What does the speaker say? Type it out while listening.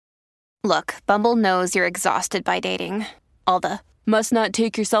Look, Bumble knows you're exhausted by dating. All the must not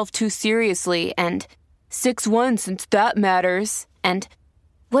take yourself too seriously and 6'1" since that matters. And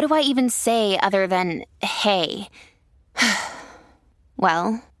what do I even say other than hey?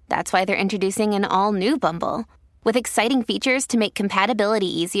 Well, that's why they're introducing an all-new Bumble with exciting features to make compatibility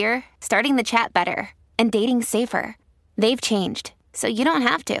easier, starting the chat better, and dating safer. They've changed, so you don't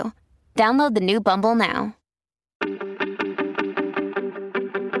have to. Download the new Bumble now.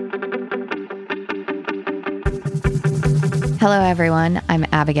 Hello, everyone. I'm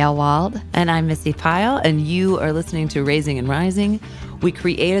Abigail Wald. And I'm Missy Pyle, and you are listening to Raising and Rising. We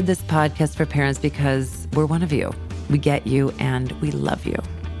created this podcast for parents because we're one of you. We get you, and we love you.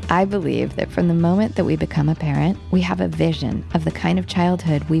 I believe that from the moment that we become a parent, we have a vision of the kind of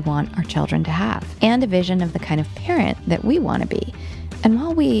childhood we want our children to have, and a vision of the kind of parent that we want to be. And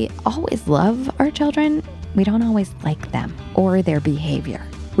while we always love our children, we don't always like them or their behavior.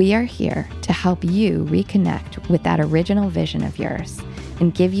 We are here to help you reconnect with that original vision of yours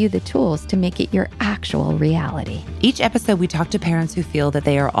and give you the tools to make it your actual reality. Each episode, we talk to parents who feel that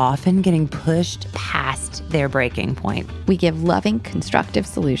they are often getting pushed past their breaking point. We give loving, constructive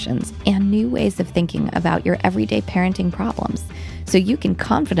solutions and new ways of thinking about your everyday parenting problems so you can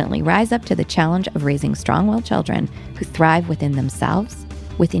confidently rise up to the challenge of raising strong-willed children who thrive within themselves,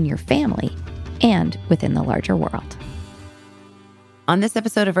 within your family, and within the larger world. On this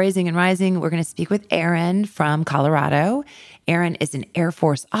episode of Raising and Rising, we're going to speak with Erin from Colorado. Erin is an Air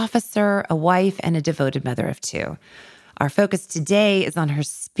Force officer, a wife, and a devoted mother of two. Our focus today is on her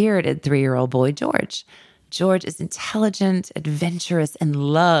spirited 3-year-old boy, George. George is intelligent, adventurous, and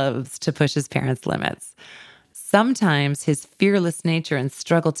loves to push his parents' limits. Sometimes his fearless nature and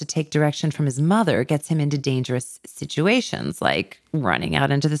struggle to take direction from his mother gets him into dangerous situations, like running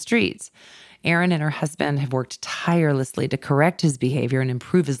out into the streets. Erin and her husband have worked tirelessly to correct his behavior and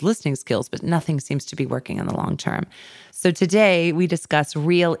improve his listening skills, but nothing seems to be working in the long term. So today, we discuss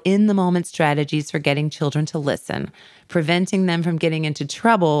real in-the-moment strategies for getting children to listen, preventing them from getting into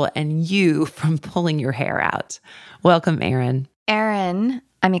trouble, and you from pulling your hair out. Welcome, Erin. Erin,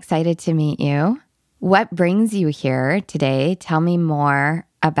 I'm excited to meet you. What brings you here today? Tell me more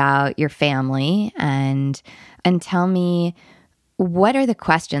about your family and tell me, what are the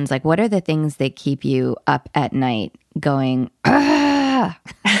questions? Like, what are the things that keep you up at night going, ah?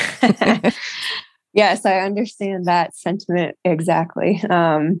 Yes, I understand that sentiment exactly.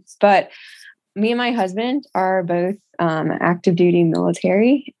 But me and my husband are both active duty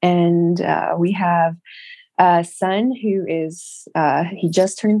military, and we have a son who is, he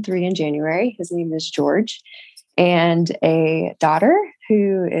just turned 3 in January. His name is George, and a daughter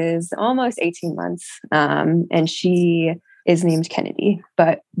who is almost 18 months, and she is named Kennedy.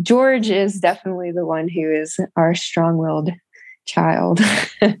 But George is definitely the one who is our strong-willed child.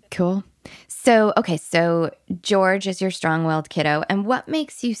 Cool. So George is your strong-willed kiddo. And what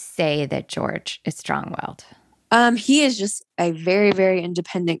makes you say that George is strong-willed? He is just a very, very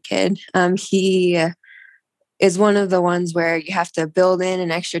independent kid. He is one of the ones where you have to build in an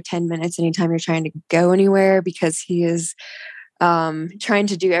extra 10 minutes anytime you're trying to go anywhere because he is trying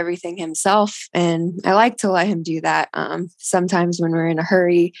to do everything himself. And I like to let him do that. Sometimes when we're in a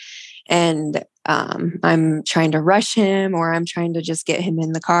hurry and I'm trying to rush him, or I'm trying to just get him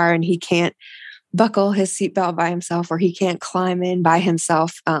in the car and he can't buckle his seatbelt by himself, or he can't climb in by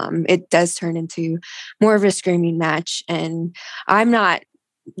himself, it does turn into more of a screaming match. And I'm not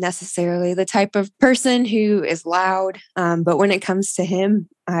necessarily the type of person who is loud. But when it comes to him,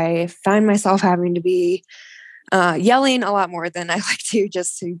 I find myself having to be yelling a lot more than I like to,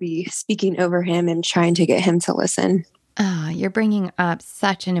 just to be speaking over him and trying to get him to listen. You're bringing up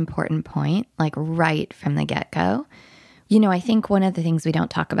such an important point, like right from the get-go. You know, I think one of the things we don't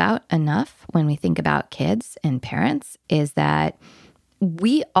talk about enough when we think about kids and parents is that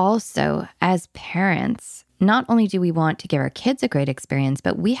we also, as parents, not only do we want to give our kids a great experience,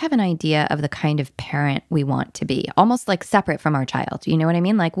 but we have an idea of the kind of parent we want to be, almost like separate from our child. You know what I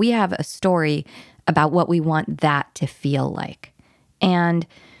mean? Like we have a story about what we want that to feel like. And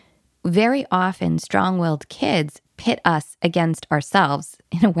very often, strong-willed kids pit us against ourselves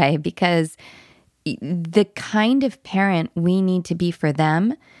in a way because the kind of parent we need to be for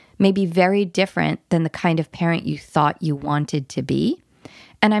them may be very different than the kind of parent you thought you wanted to be.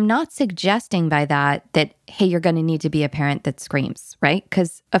 And I'm not suggesting by that, hey, you're going to need to be a parent that screams, right?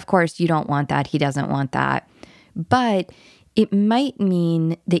 Because, of course, you don't want that. He doesn't want that. But it might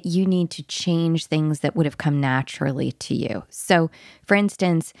mean that you need to change things that would have come naturally to you. So, for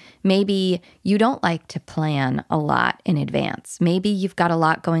instance, maybe you don't like to plan a lot in advance. Maybe you've got a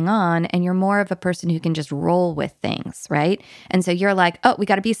lot going on and you're more of a person who can just roll with things, right? And so you're like, oh, we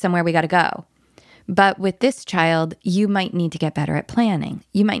got to be somewhere, we got to go. But with this child, you might need to get better at planning.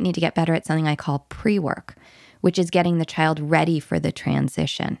 You might need to get better at something I call pre-work, which is getting the child ready for the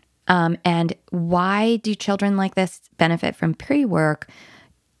transition. And why do children like this benefit from pre-work?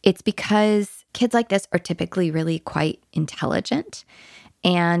 It's because kids like this are typically really quite intelligent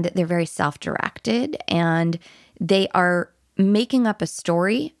and they're very self-directed and they are making up a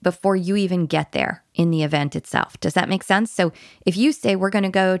story before you even get there in the event itself. Does that make sense? So if you say we're going to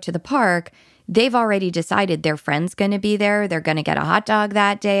go to the park, they've already decided their friend's going to be there. They're going to get a hot dog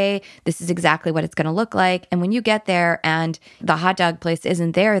that day. This is exactly what it's going to look like. And when you get there and the hot dog place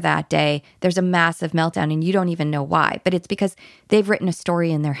isn't there that day, there's a massive meltdown and you don't even know why. But it's because they've written a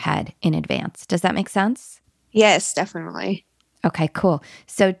story in their head in advance. Does that make sense? Yes, definitely. Okay, cool.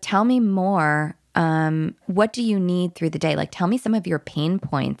 So tell me more. What do you need through the day? Like, tell me some of your pain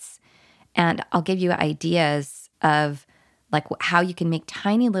points and I'll give you ideas of like how you can make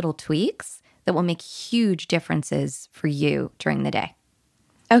tiny little tweaks that will make huge differences for you during the day.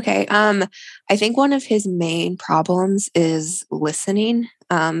 Okay. I think one of his main problems is listening.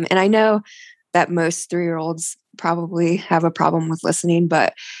 And I know that most 3-year-olds probably have a problem with listening,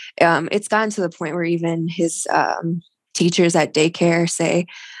 but it's gotten to the point where even his teachers at daycare say,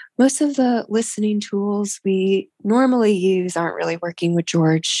 most of the listening tools we normally use aren't really working with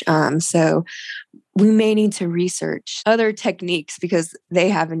George. So we may need to research other techniques because they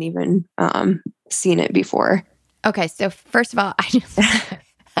haven't even seen it before. Okay. So first of all, I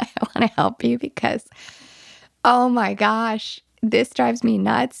want to help you because, oh my gosh, this drives me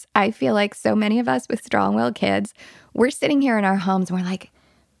nuts. I feel like so many of us with strong-willed kids, we're sitting here in our homes and we're like,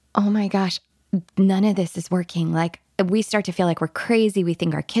 oh my gosh, none of this is working. Like, we start to feel like we're crazy. We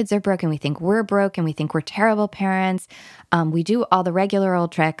think our kids are broken. We think we're broken. We think we're terrible parents. We do all the regular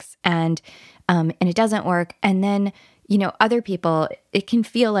old tricks and it doesn't work. And then, you know, other people, it can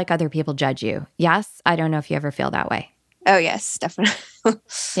feel like other people judge you. Yes? I don't know if you ever feel that way. Oh, yes, definitely.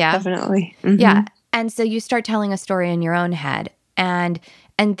 Yeah. Definitely. Mm-hmm. Yeah. And so you start telling a story in your own head and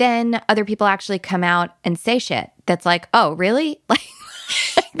then other people actually come out and say shit that's like, oh, really? Like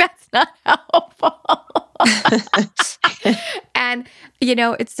that's not helpful. And, you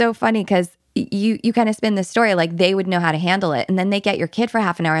know, it's so funny because you kind of spin the story like they would know how to handle it. And then they get your kid for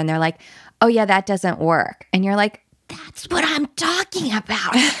half an hour and they're like, oh, yeah, that doesn't work. And you're like, that's what I'm talking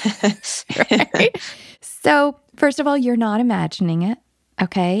about. Right? So, first of all, you're not imagining it.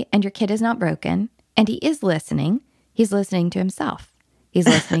 Okay. And your kid is not broken. And he is listening. He's listening to himself. He's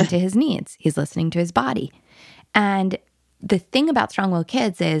listening to his needs. He's listening to his body. And the thing about strong-willed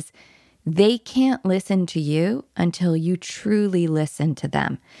kids is they can't listen to you until you truly listen to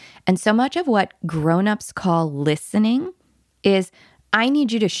them. And so much of what grown-ups call listening is, I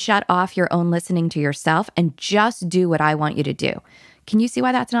need you to shut off your own listening to yourself and just do what I want you to do. Can you see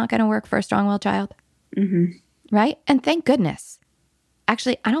why that's not going to work for a strong-willed child? Mm-hmm. Right? And thank goodness.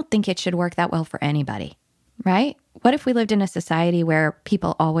 Actually, I don't think it should work that well for anybody, right? What if we lived in a society where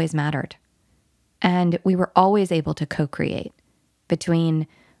people always mattered and we were always able to co-create between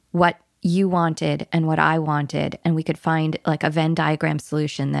what you wanted and what I wanted, and we could find like a Venn diagram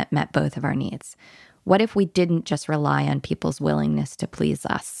solution that met both of our needs? What if we didn't just rely on people's willingness to please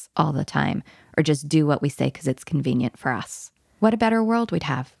us all the time or just do what we say because it's convenient for us? What a better world we'd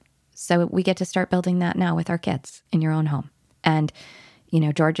have. So we get to start building that now with our kids in your own home. And, you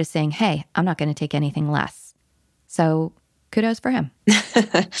know, George is saying, hey, I'm not going to take anything less. So kudos for him.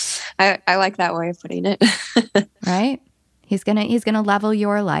 I like that way of putting it. Right? He's gonna level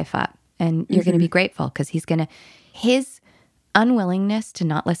your life up, and you're gonna be grateful because his unwillingness to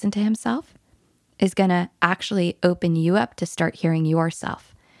not listen to himself is gonna actually open you up to start hearing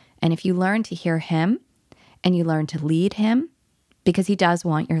yourself. And if you learn to hear him and you learn to lead him, because he does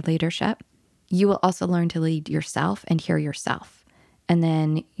want your leadership, you will also learn to lead yourself and hear yourself. And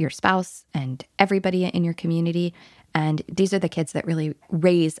then your spouse and everybody in your community. And these are the kids that really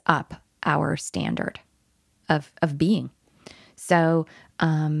raise up our standard of being. So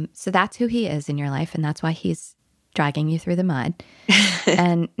that's who he is in your life. And that's why he's dragging you through the mud.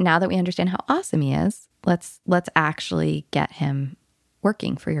 And now that we understand how awesome he is, let's actually get him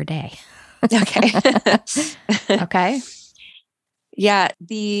working for your day. Okay. Okay. Yeah.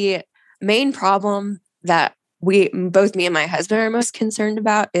 The main problem that both me and my husband are most concerned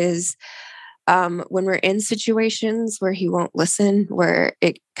about is when we're in situations where he won't listen, where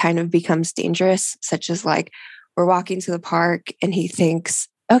it kind of becomes dangerous, such as like we're walking to the park and he thinks,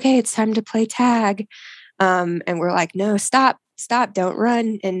 okay, it's time to play tag. And we're like, no, stop, don't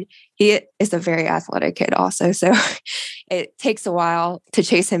run. And he is a very athletic kid also. So it takes a while to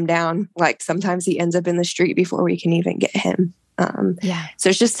chase him down. Like sometimes he ends up in the street before we can even get him. So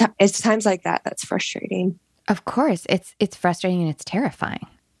it's times like that that's frustrating. Of course, it's frustrating and it's terrifying,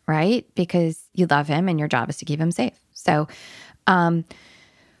 right? Because you love him and your job is to keep him safe. So,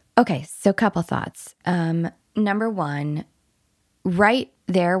 okay, so couple thoughts. Number one, right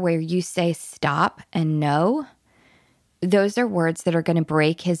there where you say stop and no, those are words that are going to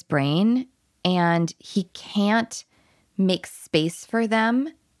break his brain, and he can't make space for them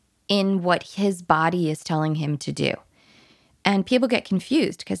in what his body is telling him to do. And people get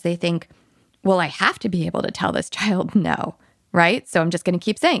confused because they think, well, I have to be able to tell this child no, right? So I'm just going to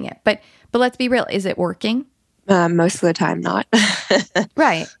keep saying it. But let's be real. Is it working? Most of the time, not.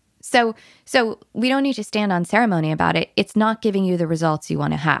 Right. So we don't need to stand on ceremony about it. It's not giving you the results you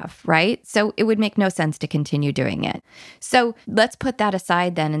want to have, right? So it would make no sense to continue doing it. So let's put that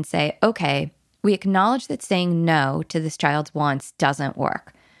aside then and say, okay, we acknowledge that saying no to this child's wants doesn't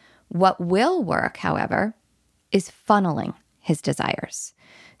work. What will work, however, is funneling his desires.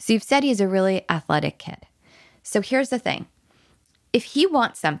 So you've said he's a really athletic kid. So here's the thing. If he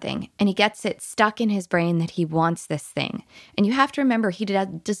wants something and he gets it stuck in his brain that he wants this thing, and you have to remember he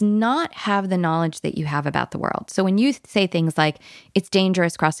does not have the knowledge that you have about the world. So when you say things like, it's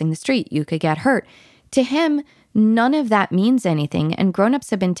dangerous crossing the street, you could get hurt, to him, none of that means anything. And grownups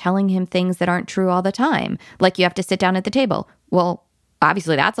have been telling him things that aren't true all the time. Like you have to sit down at the table. Well,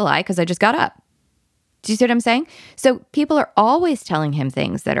 obviously that's a lie because I just got up. Do you see what I'm saying? So people are always telling him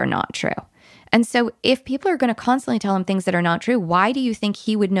things that are not true. And so if people are going to constantly tell him things that are not true, why do you think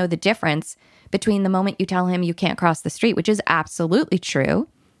he would know the difference between the moment you tell him you can't cross the street, which is absolutely true,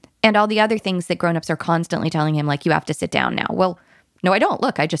 and all the other things that grownups are constantly telling him, like, you have to sit down now? Well, no, I don't.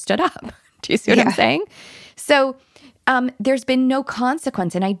 Look, I just stood up. Do you see what I'm saying? So there's been no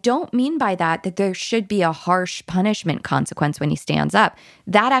consequence. And I don't mean by that there should be a harsh punishment consequence when he stands up.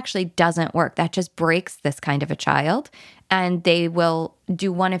 That actually doesn't work. That just breaks this kind of a child. And they will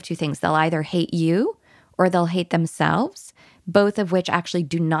do one of two things. They'll either hate you or they'll hate themselves, both of which actually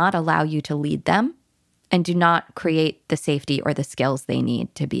do not allow you to lead them and do not create the safety or the skills they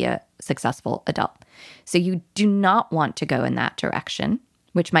need to be a successful adult. So you do not want to go in that direction,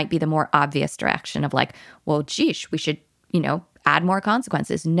 which might be the more obvious direction of like, well, geesh, we should, add more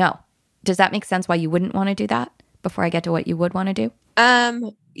consequences. No. Does that make sense why you wouldn't want to do that before I get to what you would want to do?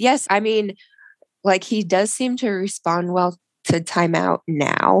 Yes. I mean, like he does seem to respond well to timeout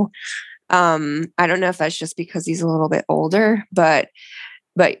now. I don't know if that's just because he's a little bit older, but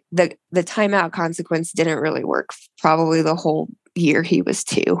the timeout consequence didn't really work probably the whole year he was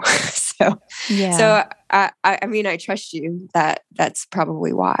 2. So I mean, I trust you that that's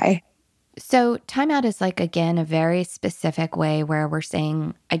probably why. So timeout is like, again, a very specific way where we're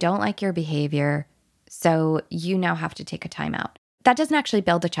saying, I don't like your behavior, so you now have to take a timeout. That doesn't actually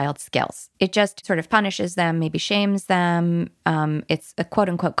build a child's skills. It just sort of punishes them, maybe shames them. It's a quote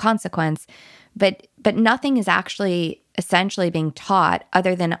unquote consequence, but nothing is actually essentially being taught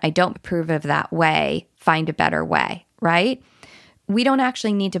other than, I don't approve of that way, find a better way, right? We don't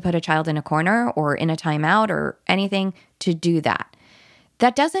actually need to put a child in a corner or in a timeout or anything to do that.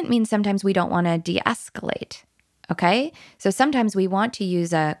 That doesn't mean sometimes we don't want to de-escalate, okay? So sometimes we want to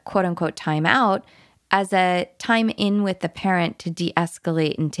use a quote unquote timeout as a time in with the parent to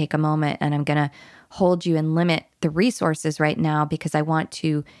de-escalate and take a moment, and I'm going to hold you and limit the resources right now because I want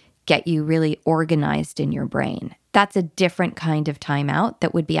to get you really organized in your brain. That's a different kind of timeout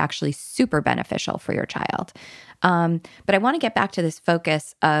that would be actually super beneficial for your child. But I want to get back to this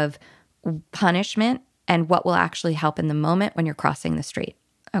focus of punishment and what will actually help in the moment when you're crossing the street,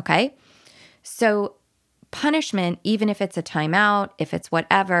 okay? So punishment, even if it's a timeout, if it's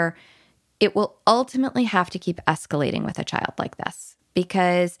whatever, it will ultimately have to keep escalating with a child like this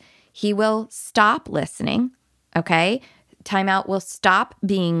because he will stop listening, okay? Timeout will stop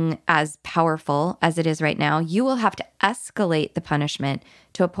being as powerful as it is right now. You will have to escalate the punishment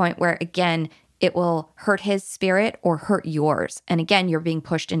to a point where, again, it will hurt his spirit or hurt yours. And again, you're being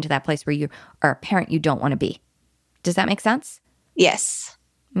pushed into that place where you are a parent you don't want to be. Does that make sense? Yes.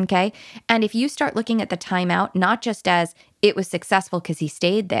 Okay. And if you start looking at the timeout, not just as it was successful because he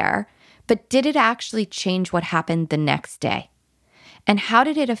stayed there, but did it actually change what happened the next day? And how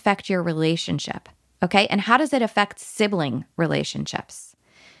did it affect your relationship? Okay. And how does it affect sibling relationships?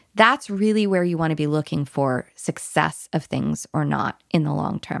 That's really where you want to be looking for success of things or not in the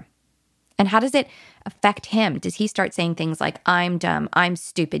long term. And how does it affect him? Does he start saying things like, I'm dumb, I'm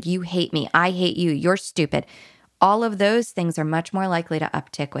stupid, you hate me, I hate you, you're stupid? all of those things are much more likely to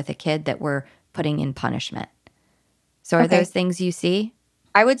uptick with a kid that we're putting in punishment. So are those things you see?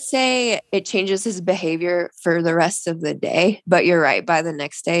 I would say it changes his behavior for the rest of the day, but you're right. By the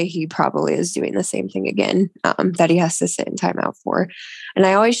next day, he probably is doing the same thing again, that he has to sit in timeout for. And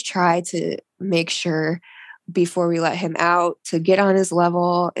I always try to make sure before we let him out to get on his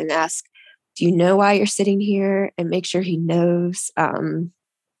level and ask, do you know why you're sitting here? And make sure he knows.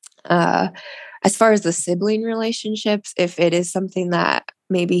 As far as the sibling relationships, if it is something that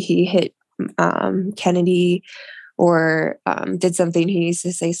maybe he hit Kennedy or did something, he needs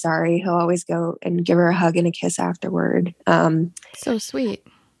to say sorry. He'll always go and give her a hug and a kiss afterward. So sweet.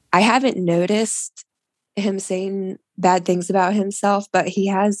 I haven't noticed him saying bad things about himself, but he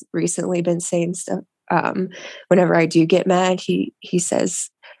has recently been saying stuff. Whenever I do get mad, he says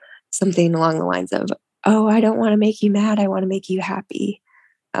something along the lines of, "Oh, I don't want to make you mad. I want to make you happy."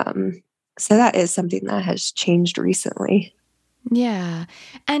 So that is something that has changed recently. Yeah.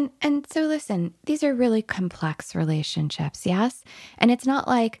 And so listen, these are really complex relationships, yes? And it's not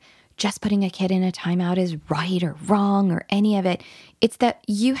like just putting a kid in a timeout is right or wrong or any of it. It's that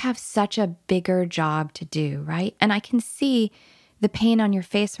you have such a bigger job to do, right? And I can see the pain on your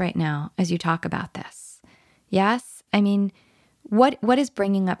face right now as you talk about this. Yes? I mean, what is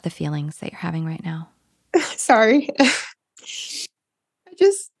bringing up the feelings that you're having right now? Sorry.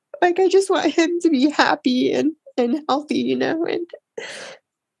 I just want him to be happy and healthy, and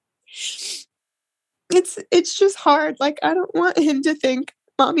it's just hard. Like, I don't want him to think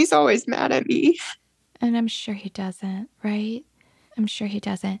mommy's always mad at me. And I'm sure he doesn't, right? I'm sure he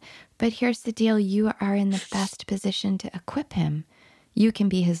doesn't. But here's the deal. You are in the best position to equip him. You can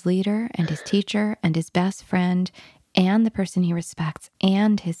be his leader and his teacher and his best friend and the person he respects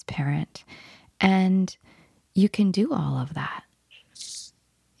and his parent. And you can do all of that.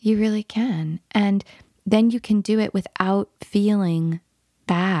 You really can. And then you can do it without feeling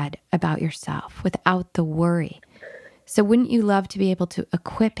bad about yourself, without the worry. So wouldn't you love to be able to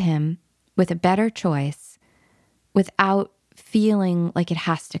equip him with a better choice without feeling like it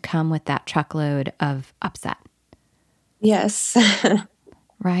has to come with that truckload of upset? Yes.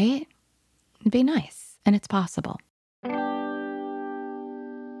 Right? It'd be nice. And it's possible.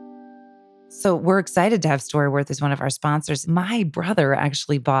 So we're excited to have Storyworth as one of our sponsors. My brother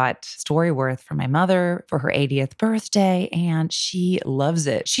actually bought Storyworth for my mother for her 80th birthday, and she loves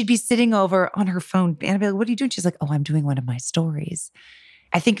it. She'd be sitting over on her phone, and I'd be like, "What are you doing?" She's like, "Oh, I'm doing one of my stories."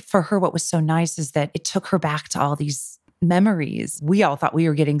 I think for her, what was so nice is that it took her back to all these memories. We all thought we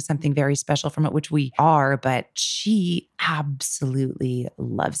were getting something very special from it, which we are, but she absolutely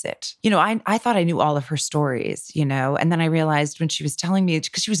loves it. I thought I knew all of her stories, and then I realized when she was telling me,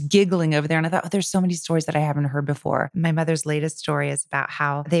 because she was giggling over there, and I thought, oh, there's so many stories that I haven't heard before. My mother's latest story is about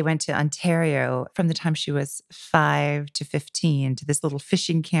how they went to Ontario from the time she was 5 to 15 to this little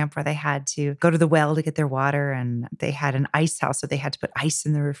fishing camp where they had to go to the well to get their water, and they had an ice house, so they had to put ice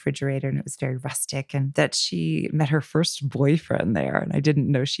in the refrigerator, and it was very rustic, and that she met her first boyfriend there. And I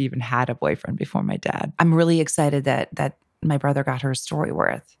didn't know she even had a boyfriend before my dad. I'm really excited that my brother got her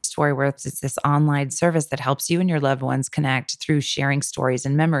Storyworth. Storyworth is this online service that helps you and your loved ones connect through sharing stories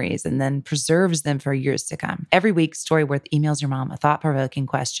and memories and then preserves them for years to come. Every week, Storyworth emails your mom a thought-provoking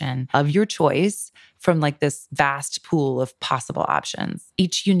question of your choice from like this vast pool of possible options.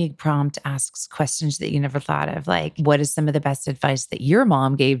 Each unique prompt asks questions that you never thought of, like, what is some of the best advice that your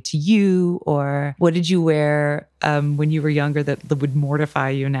mom gave to you? Or what did you wear when you were younger that would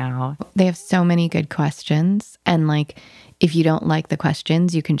mortify you now? They have so many good questions. And like, if you don't like the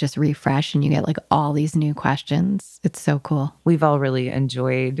questions, you can just refresh and you get like all these new questions. It's so cool. We've all really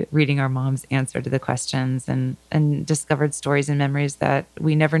enjoyed reading our mom's answer to the questions and discovered stories and memories that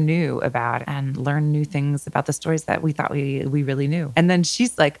we never knew about and learned new things about the stories that we thought we really knew. And then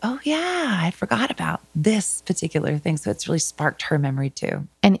she's like, oh yeah, I forgot about this particular thing. So it's really sparked her memory too.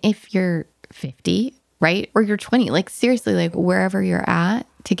 And if you're 50, right? Or you're 20, like seriously, like wherever you're at,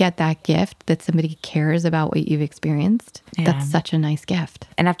 to get that gift that somebody cares about what you've experienced, that's such a nice gift.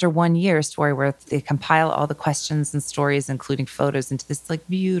 And after 1 year, Storyworth, they compile all the questions and stories, including photos, into this like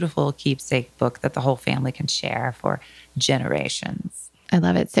beautiful keepsake book that the whole family can share for generations. I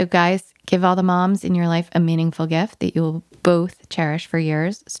love it. So guys, give all the moms in your life a meaningful gift that you will both cherish for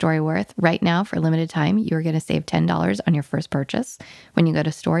years. Storyworth. Right now, for a limited time, you're going to save $10 on your first purchase when you go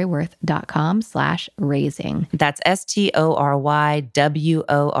to storyworth.com/raising. That's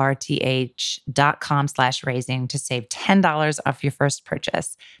STORYWORTH.com/raising to save $10 off your first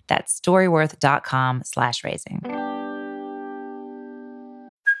purchase. That's storyworth.com/raising.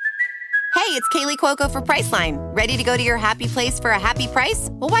 Hey, it's Kaylee Cuoco for Priceline. Ready to go to your happy place for a happy price?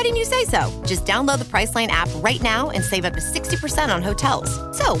 Well, why didn't you say so? Just download the Priceline app right now and save up to 60% on hotels.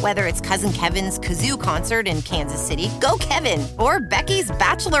 So whether it's Cousin Kevin's Kazoo Concert in Kansas City, go Kevin, or Becky's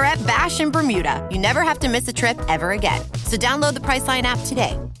Bachelorette Bash in Bermuda, you never have to miss a trip ever again. So download the Priceline app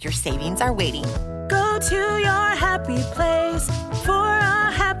today. Your savings are waiting. Go to your happy place for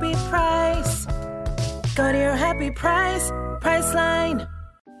a happy price. Go to your happy price, Priceline.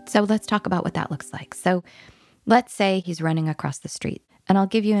 So let's talk about what that looks like. So let's say he's running across the street, and I'll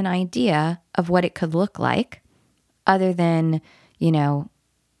give you an idea of what it could look like other than,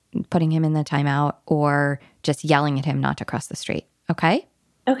 putting him in the timeout or just yelling at him not to cross the street. Okay?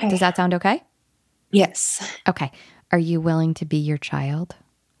 Okay. Does that sound okay? Yes. Okay. Are you willing to be your child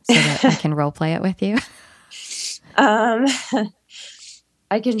so that I can role play it with you? I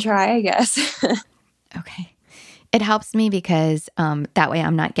can try, I guess. Okay. It helps me because that way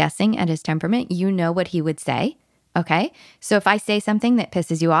I'm not guessing at his temperament. You know what he would say. Okay. So if I say something that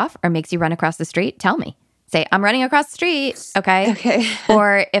pisses you off or makes you run across the street, tell me. Say, I'm running across the street. Okay. Okay.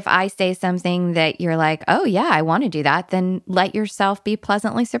 Or if I say something that you're like, oh yeah, I want to do that, then let yourself be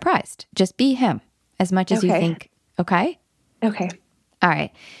pleasantly surprised. Just be him as much as you think. Okay. Okay. All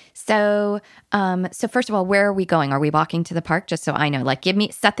right. So first of all, where are we going? Are we walking to the park? Just so I know,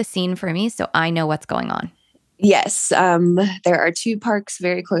 set the scene for me so I know what's going on. Yes. There are 2 parks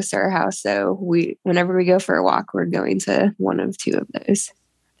very close to our house. So whenever we go for a walk, we're going to one of 2 of those.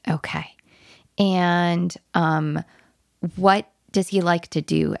 Okay. And what does he like to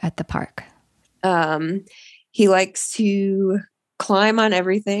do at the park? He likes to climb on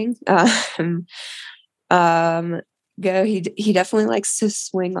everything. He definitely likes to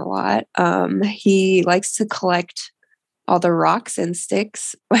swing a lot. He likes to collect all the rocks and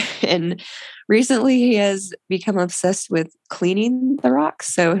sticks. And recently he has become obsessed with cleaning the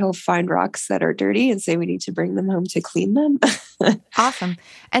rocks. So he'll find rocks that are dirty and say we need to bring them home to clean them. Awesome.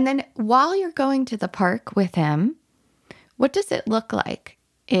 And then while you're going to the park with him, what does it look like?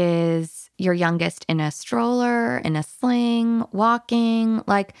 Is your youngest in a stroller, in a sling, walking?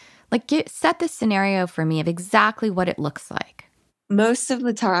 Set the scenario for me of exactly what it looks like. Most of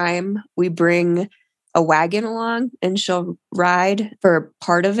the time we bring a wagon along and she'll ride for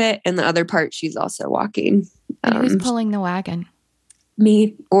part of it. And the other part, she's also walking. And who's pulling the wagon?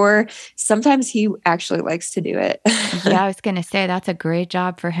 Me. Or sometimes he actually likes to do it. Yeah, I was going to say that's a great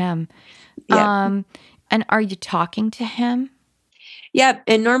job for him. Yep. And are you talking to him? Yep.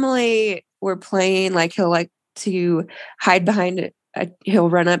 And normally we're playing, he'll like to hide behind it. He'll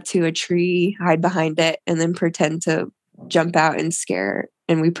run up to a tree, hide behind it, and then pretend to jump out and scare.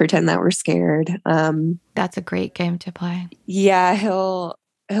 And we pretend that we're scared. That's a great game to play. Yeah, he'll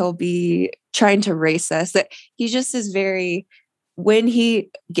be trying to race us. That he just is when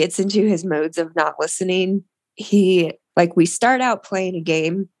he gets into his modes of not listening, we start out playing a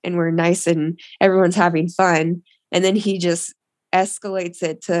game and we're nice and everyone's having fun. And then he just escalates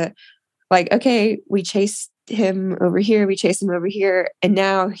it to okay, we chase him over here, and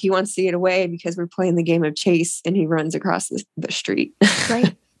now he wants to get away because we're playing the game of chase and he runs across the street.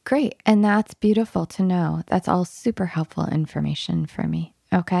 Great. And that's beautiful to know. That's all super helpful information for me.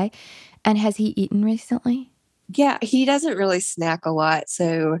 Okay. And has he eaten recently? Yeah, he doesn't really snack a lot.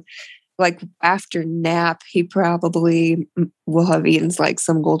 So after nap, he probably will have eaten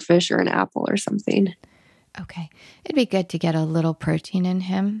some goldfish or an apple or something. Okay. It'd be good to get a little protein in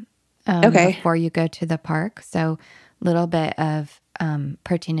him. Okay. Before you go to the park. So a little bit of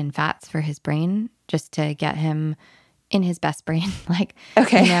protein and fats for his brain just to get him in his best brain.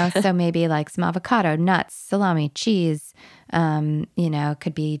 Okay. So maybe some avocado, nuts, salami, cheese,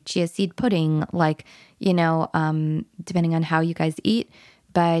 could be chia seed pudding, depending on how you guys eat.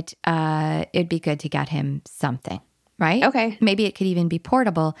 But it'd be good to get him something, right? Okay. Maybe it could even be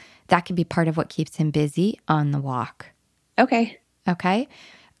portable. That could be part of what keeps him busy on the walk. Okay. Okay.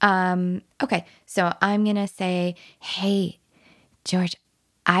 Okay, so I'm going to say, hey, George,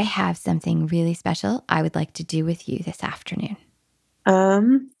 I have something really special I would like to do with you this afternoon.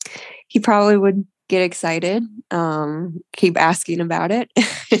 He probably would get excited, keep asking about it.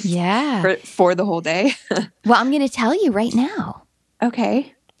 Yeah. for the whole day. Well, I'm going to tell you right now.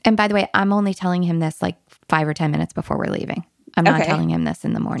 Okay. And by the way, I'm only telling him this 5 or 10 minutes before we're leaving. I'm not telling him this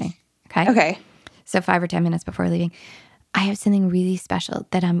in the morning. Okay? Okay. So 5 or 10 minutes before leaving. I have something really special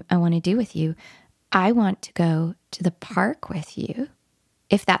that I want to do with you. I want to go to the park with you,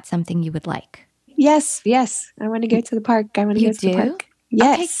 if that's something you would like. Yes. I want to go to the park. I want to go to the park.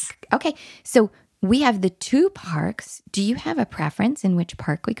 Yes. Okay. So we have the 2 parks. Do you have a preference in which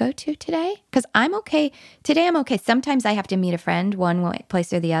park we go to today? Because I'm okay. Today I'm okay. Sometimes I have to meet a friend one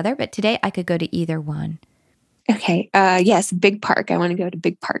place or the other, but today I could go to either one. Okay. Yes, big park. I want to go to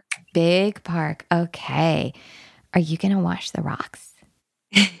big park. Big park. Okay. Are you going to wash the rocks?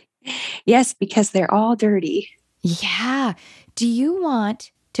 Yes, because they're all dirty. Yeah. Do you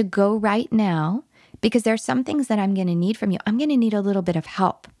want to go right now? Because there are some things that I'm going to need from you. I'm going to need a little bit of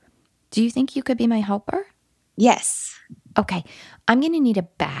help. Do you think you could be my helper? Yes. Okay. I'm going to need a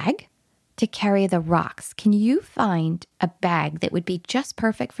bag to carry the rocks. Can you find a bag that would be just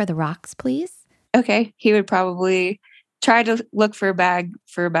perfect for the rocks, please? Okay. He would probably try to look for a bag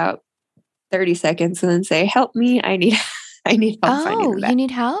for about 30 seconds and then say, help me. I need help finding the bag. You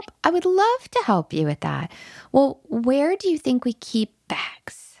need help? I would love to help you with that. Well, where do you think we keep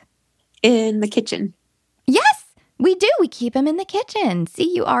bags? In the kitchen. Yes, we do. We keep them in the kitchen.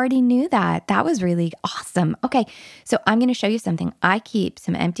 See, you already knew that. That was really awesome. Okay, so I'm going to show you something. I keep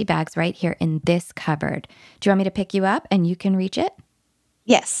some empty bags right here in this cupboard. Do you want me to pick you up and you can reach it?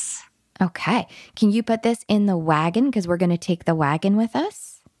 Yes. Okay. Can you put this in the wagon? Because we're going to take the wagon with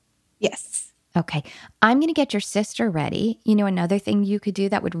us. Yes. Okay. I'm going to get your sister ready. You know, another thing you could do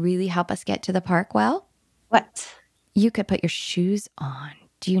that would really help us get to the park well? What? You could put your shoes on.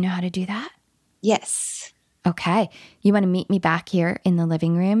 Do you know how to do that? Yes. Okay. You want to meet me back here in the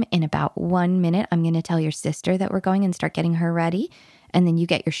living room in about 1 minute. I'm going to tell your sister that we're going and start getting her ready. And then you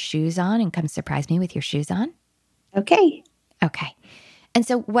get your shoes on and come surprise me with your shoes on. Okay. Okay. And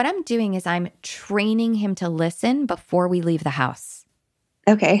so what I'm doing is I'm training him to listen before we leave the house.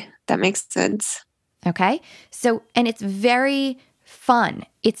 Okay. That makes sense. Okay. So, and it's very fun.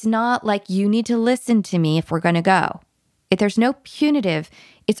 It's not like you need to listen to me if we're going to go. If there's no punitive,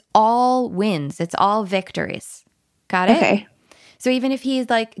 it's all wins. It's all victories. Got it? Okay. So even if he's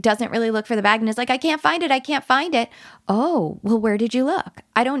like, doesn't really look for the bag and is like, I can't find it. I can't find it. Oh, well, where did you look?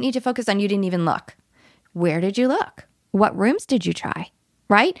 I don't need to focus on you didn't even look. Where did you look? What rooms did you try?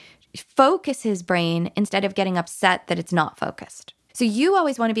 Right? Focus his brain instead of getting upset that it's not focused. So you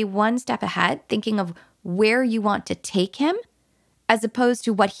always want to be one step ahead, thinking of where you want to take him as opposed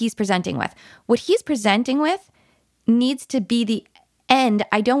to what he's presenting with. What he's presenting with needs to be the end.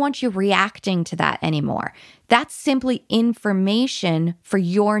 I don't want you reacting to that anymore. That's simply information for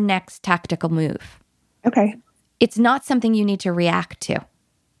your next tactical move. Okay. It's not something you need to react to.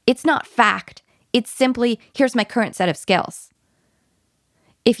 It's not fact. It's simply, here's my current set of skills.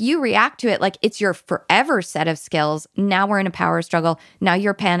 If you react to it like it's your forever set of skills, now we're in a power struggle. Now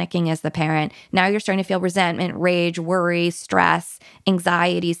you're panicking as the parent. Now you're starting to feel resentment, rage, worry, stress,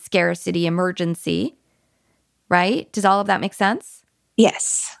 anxiety, scarcity, emergency. Right? Does all of that make sense?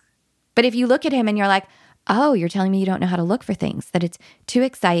 Yes. But if you look at him and you're like, oh, you're telling me you don't know how to look for things, that it's too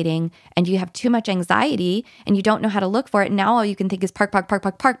exciting and you have too much anxiety and you don't know how to look for it. And now all you can think is park, park, park,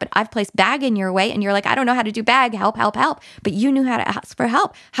 park, park. But I've placed bag in your way and you're like, I don't know how to do bag. Help, help, help. But you knew how to ask for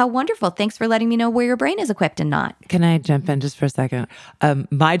help. How wonderful. Thanks for letting me know where your brain is equipped and not. Can I jump in just for a second?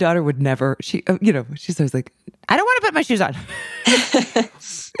 My daughter would never, she's always like, I don't want to put my shoes on.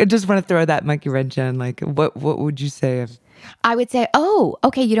 I just want to throw that monkey wrench in. Like, what would you say if... I would say, oh,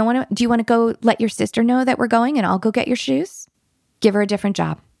 okay, do you want to go let your sister know that we're going and I'll go get your shoes? Give her a different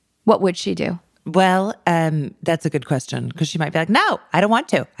job. What would she do? Well, that's a good question because she might be like, no, I don't want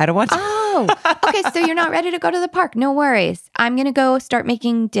to. Oh, okay. So you're not ready to go to the park. No worries. I'm going to go start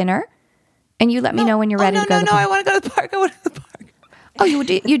making dinner and you let me know when you're ready to go to the park. I want to go to the park. I want to go to the park. Oh, you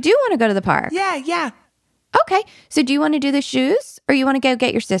do want to go to the park? Yeah. Okay. So do you want to do the shoes or you want to go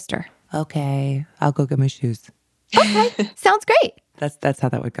get your sister? Okay. I'll go get my shoes. Okay. Sounds great. That's how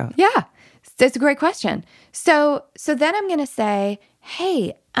that would go. Yeah. That's a great question. So then I'm going to say,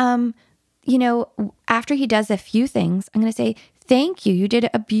 hey, after he does a few things, I'm going to say, thank you. You did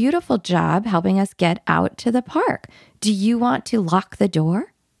a beautiful job helping us get out to the park. Do you want to lock the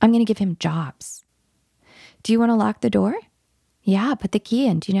door? I'm going to give him jobs. Do you want to lock the door? Yeah, put the key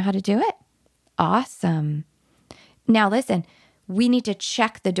in. Do you know how to do it? Awesome. Now listen, we need to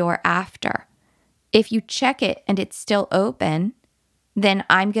check the door after. If you check it and it's still open, then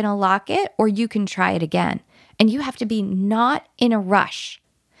I'm going to lock it or you can try it again. And you have to be not in a rush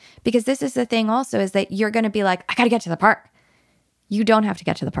because this is the thing also is that you're going to be like, I got to get to the park. You don't have to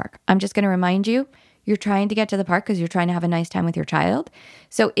get to the park. I'm just going to remind you, you're trying to get to the park because you're trying to have a nice time with your child.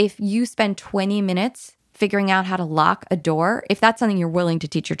 So if you spend 20 minutes figuring out how to lock a door, if that's something you're willing to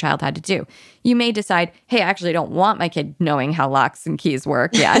teach your child how to do, you may decide, hey, I actually don't want my kid knowing how locks and keys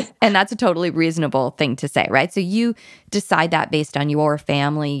work yet. And that's a totally reasonable thing to say, right? So you decide that based on your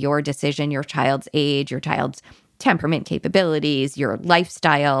family, your decision, your child's age, your child's temperament, capabilities, your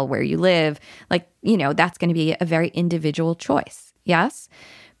lifestyle, where you live. Like, that's going to be a very individual choice. Yes.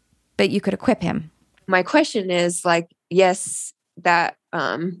 But you could equip him. My question is like, yes, that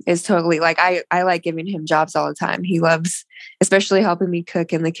is totally like, I like giving him jobs all the time. He loves, especially helping me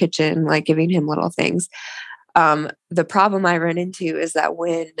cook in the kitchen, like giving him little things. The problem I run into is that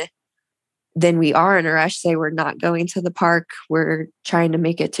when then we are in a rush, say we're not going to the park, we're trying to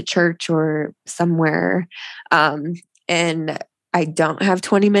make it to church or somewhere. And I don't have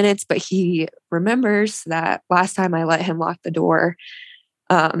 20 minutes, but he remembers that last time I let him lock the door.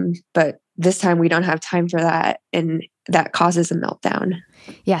 But this time we don't have time for that. And that causes a meltdown.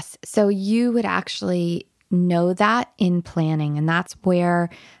 Yes. So you would actually know that in planning. And that's where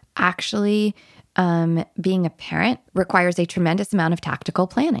actually being a parent requires a tremendous amount of tactical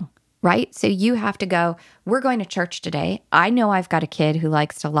planning, right? So you have to go, we're going to church today. I know I've got a kid who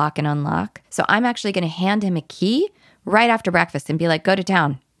likes to lock and unlock. So I'm actually going to hand him a key right after breakfast and be like, go to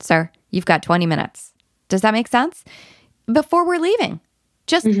town, sir. You've got 20 minutes. Does that make sense? Before we're leaving.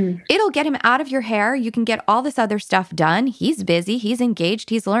 Just, it'll get him out of your hair. You can get all this other stuff done. He's busy. He's engaged.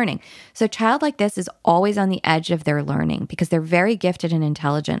 He's learning. So a child like this is always on the edge of their learning because they're very gifted and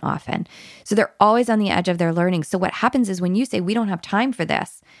intelligent often. So they're always on the edge of their learning. So what happens is when you say, we don't have time for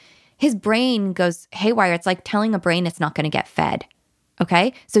this, his brain goes haywire. It's like telling a brain it's not going to get fed.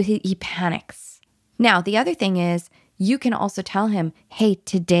 Okay? So he panics. Now, the other thing is you can also tell him, hey,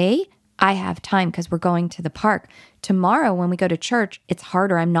 today I have time because we're going to the park. Tomorrow when we go to church, it's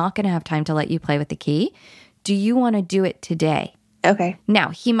harder. I'm not going to have time to let you play with the key. Do you want to do it today? Okay. Now,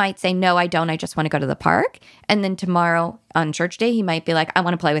 he might say, no, I don't. I just want to go to the park. And then tomorrow on church day, he might be like, I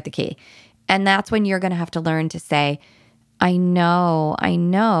want to play with the key. And that's when you're going to have to learn to say, I know.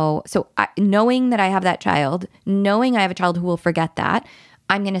 So knowing that I have that child, knowing I have a child who will forget that,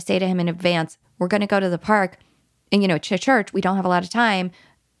 I'm going to say to him in advance, we're going to go to the park and, to church. We don't have a lot of time.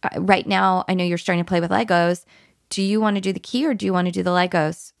 Right now, I know you're starting to play with Legos. Do you want to do the key or do you want to do the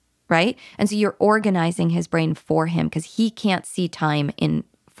Legos? Right? And so you're organizing his brain for him because he can't see time in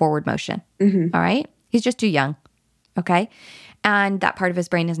forward motion. All right? He's just too young. Okay? And that part of his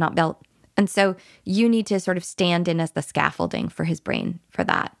brain is not built. And so you need to sort of stand in as the scaffolding for his brain for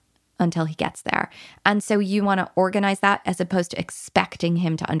that until he gets there. And so you want to organize that as opposed to expecting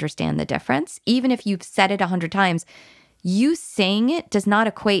him to understand the difference. Even if you've said it 100 times, you saying it does not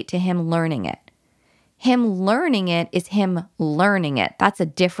equate to him learning it. Him learning it is him learning it. That's a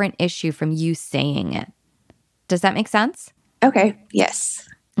different issue from you saying it. Does that make sense? Okay. Yes.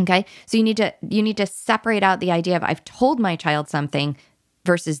 Okay. So you need to separate out the idea of I've told my child something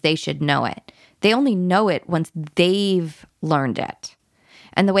versus they should know it. They only know it once they've learned it.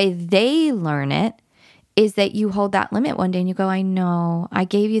 And the way they learn it is that you hold that limit one day and you go, I know, I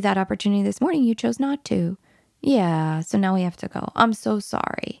gave you that opportunity this morning. You chose not to. Yeah, so now we have to go. I'm so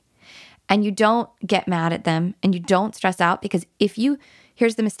sorry. And you don't get mad at them and you don't stress out because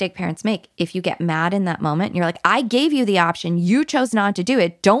here's the mistake parents make. If you get mad in that moment, and you're like, I gave you the option. You chose not to do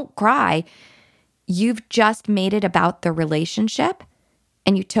it. Don't cry. You've just made it about the relationship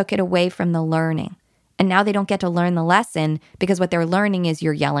and you took it away from the learning. And now they don't get to learn the lesson because what they're learning is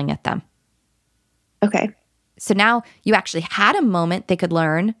you're yelling at them. Okay. So now you actually had a moment they could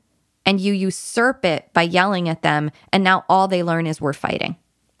learn and you usurp it by yelling at them. And now all they learn is we're fighting.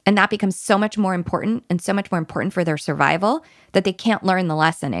 And that becomes so much more important and so much more important for their survival that they can't learn the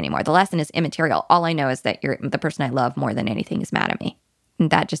lesson anymore. The lesson is immaterial. All I know is that the person I love more than anything is mad at me. And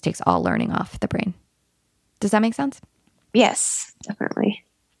that just takes all learning off the brain. Does that make sense? Yes, definitely.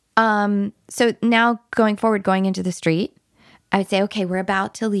 So now going forward, going into the street, I would say, okay, we're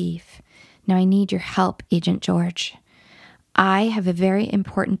about to leave. Now I need your help, Agent George. I have a very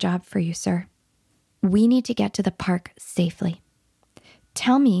important job for you, sir. We need to get to the park safely.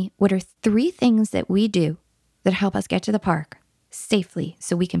 Tell me what are 3 things that we do that help us get to the park safely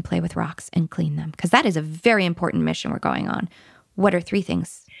so we can play with rocks and clean them? Because that is a very important mission we're going on. What are 3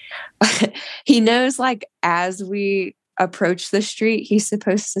 things? He knows like as we approach the street, he's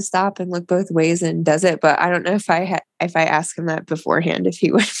supposed to stop and look both ways and does it. But I don't know if I ask him that beforehand, if he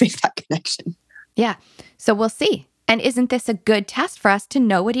would make that connection. Yeah. So we'll see. And isn't this a good test for us to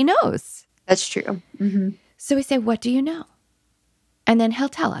know what he knows? That's true. Mm-hmm. So we say, what do you know? And then he'll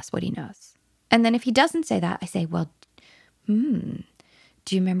tell us what he knows. And then if he doesn't say that, I say, well, do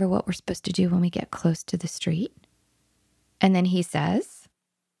you remember what we're supposed to do when we get close to the street? And then he says,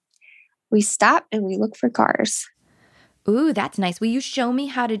 we stop and we look for cars. Ooh, that's nice. Will you show me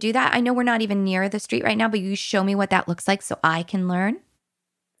how to do that? I know we're not even near the street right now, but you show me what that looks like so I can learn.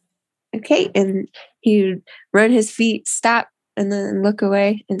 Okay. And he would run his feet, stop, and then look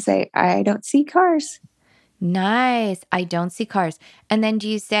away and say, I don't see cars. Nice. I don't see cars. And then do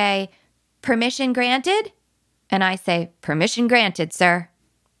you say, permission granted? And I say, permission granted, sir.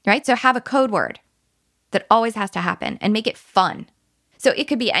 Right? So have a code word that always has to happen and make it fun. So it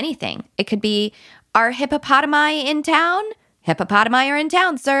could be anything. It could be, are hippopotami in town? Hippopotami are in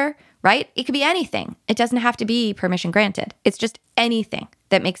town, sir. Right? It could be anything. It doesn't have to be permission granted. It's just anything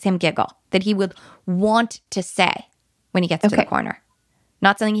that makes him giggle, that he would want to say when he gets to the corner.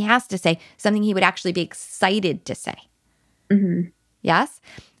 Not something he has to say, something he would actually be excited to say. Mm-hmm. Yes?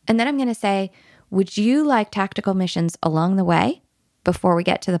 And then I'm going to say, would you like tactical missions along the way before we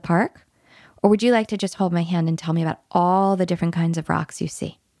get to the park? Or would you like to just hold my hand and tell me about all the different kinds of rocks you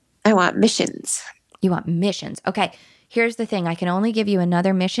see? I want missions. You want missions. Okay, here's the thing. I can only give you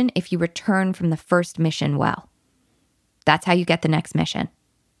another mission if you return from the first mission well. That's how you get the next mission.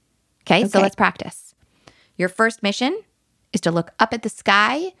 Okay, so let's practice. Your first mission is to look up at the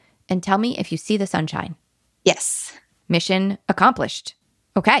sky and tell me if you see the sunshine. Yes. Mission accomplished.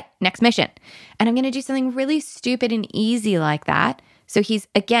 Okay, next mission. And I'm going to do something really stupid and easy like that. So he's,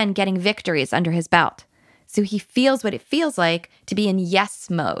 again, getting victories under his belt. So he feels what it feels like to be in yes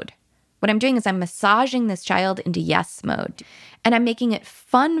mode. What I'm doing is I'm massaging this child into yes mode. And I'm making it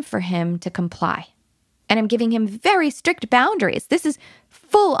fun for him to comply. And I'm giving him very strict boundaries. This is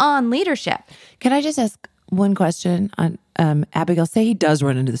full-on leadership. Can I just ask one question on Abigail? Say he does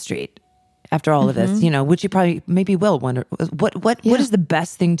run into the street after all of this, which he probably maybe will wonder what is the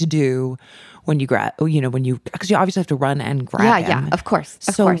best thing to do when you grab, because you obviously have to run and grab him. Yeah, of course.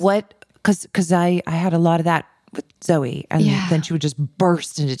 What? Because I had a lot of that with Zoe, and then she would just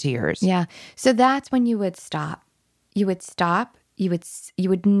burst into tears. Yeah. So that's when you would stop. You would stop. You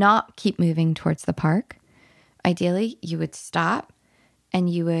would not keep moving towards the park. Ideally, you would stop and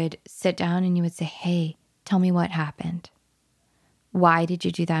you would sit down and you would say, hey, tell me what happened. Why did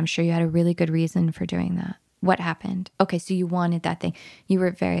you do that? I'm sure you had a really good reason for doing that. What happened? Okay, so you wanted that thing. You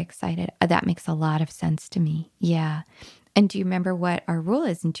were very excited. That makes a lot of sense to me. Yeah. And do you remember what our rule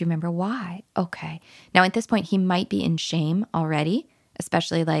is? And do you remember why? Okay. Now, at this point, he might be in shame already,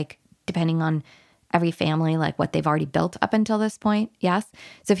 especially like depending on every family, like what they've already built up until this point. Yes.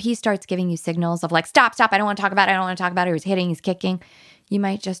 So if he starts giving you signals of like, stop, I don't want to talk about it. I don't want to talk about it. Or he's hitting, he's kicking. You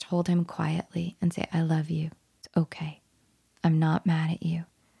might just hold him quietly and say, I love you. It's okay. I'm not mad at you.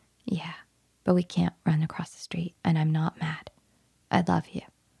 Yeah. But we can't run across the street and I'm not mad. I love you.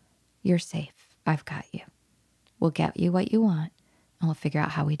 You're safe. I've got you. We'll get you what you want and we'll figure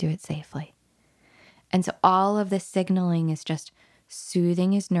out how we do it safely. And so all of this signaling is just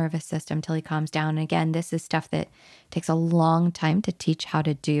soothing his nervous system till he calms down. And again, this is stuff that takes a long time to teach how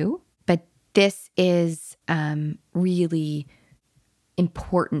to do, but this is really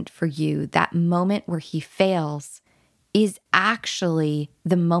important for you. That moment where he fails is actually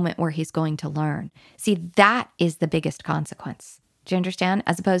the moment where he's going to learn. See, that is the biggest consequence. Do you understand?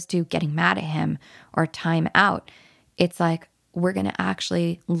 As opposed to getting mad at him or time out. It's like, we're going to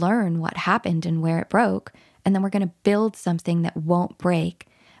actually learn what happened and where it broke. And then we're going to build something that won't break.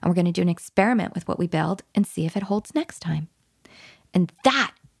 And we're going to do an experiment with what we build and see if it holds next time. And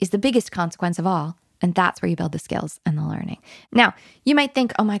that is the biggest consequence of all. And that's where you build the skills and the learning. Now, you might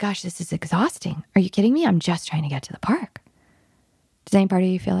think, oh my gosh, this is exhausting. Are you kidding me? I'm just trying to get to the park. Does any part of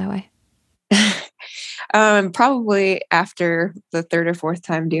you feel that way? Probably after the third or fourth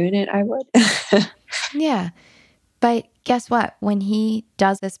time doing it, I would. Yeah. But guess what? When he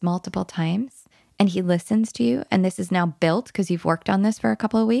does this multiple times and he listens to you, and this is now built because you've worked on this for a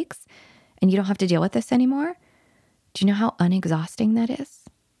couple of weeks and you don't have to deal with this anymore, do you know how unexhausting that is?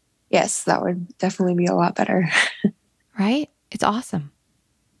 Yes, that would definitely be a lot better. Right? It's awesome.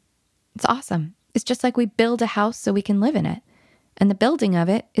 It's awesome. It's just like we build a house so we can live in it. And the building of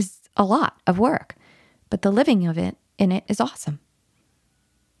it is a lot of work, but the living of it in it is awesome.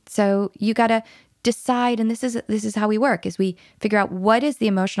 So you got to decide, and this is how we work, is we figure out what is the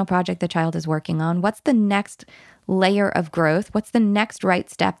emotional project the child is working on? What's the next layer of growth? What's the next right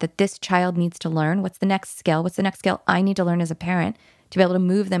step that this child needs to learn? What's the next skill? What's the next skill I need to learn as a parent to be able to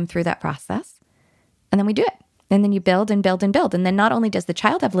move them through that process? And then we do it. And then you build and build and build. And then not only does the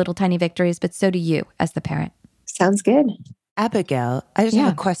child have little tiny victories, but so do you as the parent. Sounds good. Abigail, I just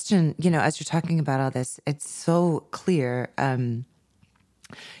have a question. As you're talking about all this, it's so clear.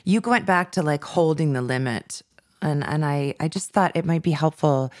 You went back to like holding the limit. And I just thought it might be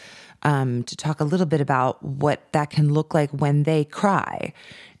helpful to talk a little bit about what that can look like when they cry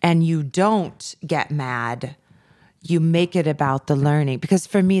and you don't get mad. You make it about the learning, because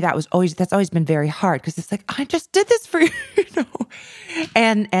for me that's always been very hard, because it's like, I just did this for you,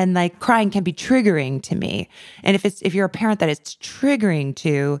 and like crying can be triggering to me. And if you're a parent that it's triggering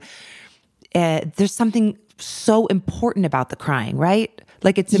to, there's something so important about the crying, right?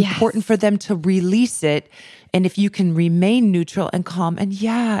 Like it's important for them to release it. And if you can remain neutral and calm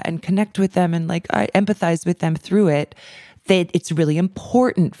and connect with them and like I empathize with them through it, that it's really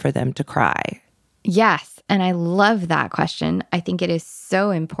important for them to cry. Yes. And I love that question. I think it is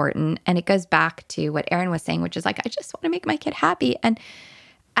so important. And it goes back to what Erin was saying, which is like, I just want to make my kid happy. And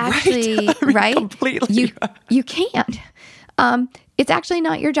actually, right? Completely. You can't. It's actually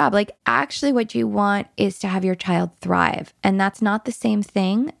not your job. Like actually what you want is to have your child thrive. And that's not the same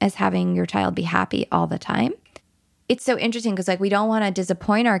thing as having your child be happy all the time. It's so interesting because like we don't want to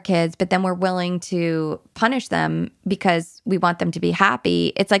disappoint our kids, but then we're willing to punish them because we want them to be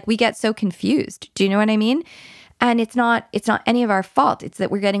happy. It's like we get so confused. Do you know what I mean? And it's not any of our fault. It's that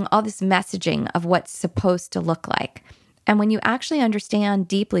we're getting all this messaging of what's supposed to look like. And when you actually understand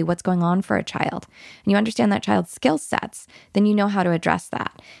deeply what's going on for a child, and you understand that child's skill sets, then you know how to address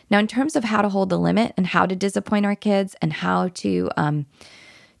that. Now, in terms of how to hold the limit and how to disappoint our kids and how to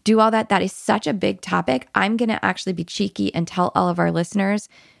do all that, that is such a big topic. I'm going to actually be cheeky and tell all of our listeners,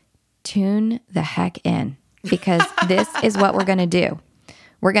 tune the heck in, because this is what we're going to do.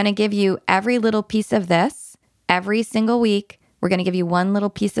 We're going to give you every little piece of this every single week. We're going to give you one little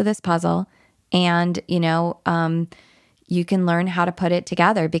piece of this puzzle, and, you can learn how to put it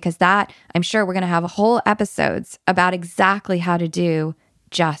together, because that, I'm sure we're going to have whole episodes about exactly how to do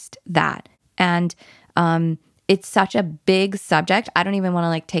just that. And it's such a big subject. I don't even want to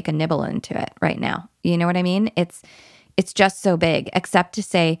like take a nibble into it right now. You know what I mean? It's just so big, except to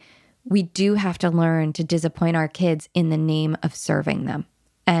say we do have to learn to disappoint our kids in the name of serving them.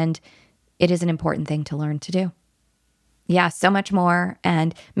 And it is an important thing to learn to do. Yeah, so much more.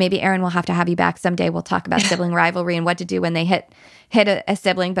 And maybe Erin will have to have you back someday. We'll talk about sibling rivalry and what to do when they hit a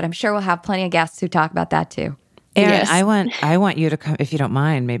sibling, but I'm sure we'll have plenty of guests who talk about that too. Erin, Yes. I want you to come, if you don't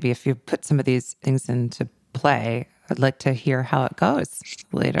mind, maybe if you put some of these things into play, I'd like to hear how it goes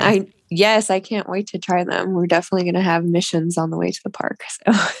later. Yes, I can't wait to try them. We're definitely going to have missions on the way to the park.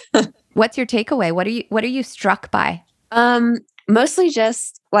 So What's your takeaway? What are you struck by? mostly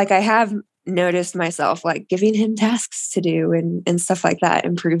just like I have noticed myself like giving him tasks to do and stuff like that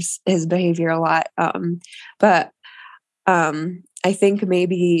improves his behavior a lot. But I think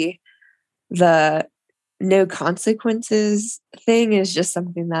maybe the no consequences thing is just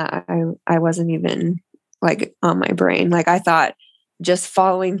something that I wasn't even like on my brain. Like I thought just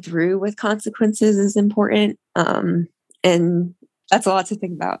following through with consequences is important. And that's a lot to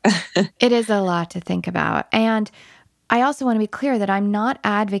think about. It is a lot to think about. And I also want to be clear that I'm not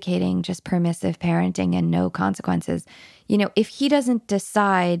advocating just permissive parenting and no consequences. If he doesn't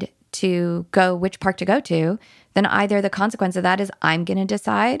decide to go which park to go to, then either the consequence of that is I'm going to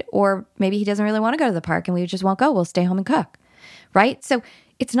decide, or maybe he doesn't really want to go to the park and we just won't go. We'll stay home and cook, right? So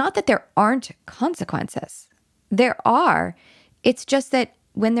it's not that there aren't consequences. There are. It's just that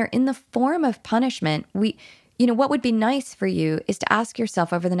when they're in the form of punishment, what would be nice for you is to ask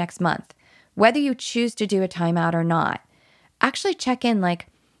yourself over the next month, whether you choose to do a timeout or not, actually check in like,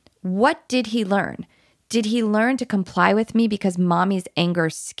 what did he learn? Did he learn to comply with me because mommy's anger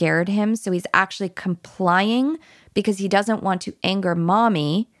scared him? So he's actually complying because he doesn't want to anger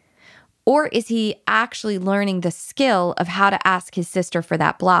mommy? Or is he actually learning the skill of how to ask his sister for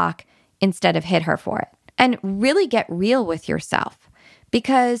that block instead of hit her for it? And really get real with yourself,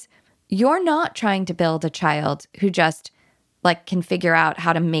 because you're not trying to build a child who just like can figure out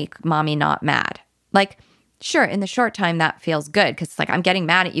how to make mommy not mad. Like, sure, in the short time that feels good because it's like, I'm getting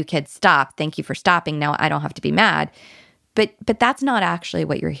mad at you, kids. Stop. Thank you for stopping. Now I don't have to be mad. But that's not actually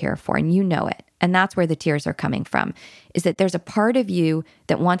what you're here for, and you know it. And that's where the tears are coming from, is that there's a part of you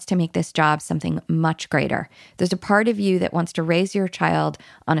that wants to make this job something much greater. There's a part of you that wants to raise your child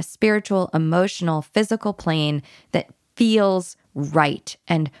on a spiritual, emotional, physical plane that feels right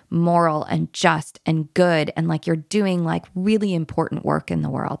and moral and just and good, and like you're doing like really important work in the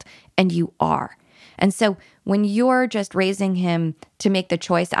world, and you are. And so when you're just raising him to make the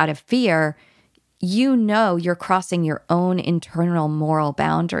choice out of fear, you're crossing your own internal moral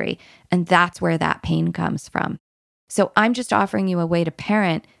boundary, and that's where that pain comes from. So I'm just offering you a way to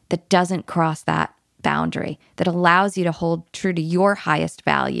parent that doesn't cross that boundary, that allows you to hold true to your highest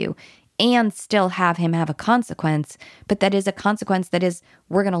value and still have him have a consequence, but that is a consequence that is,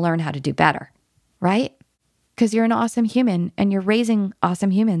 we're going to learn how to do better, right? Because you're an awesome human and you're raising awesome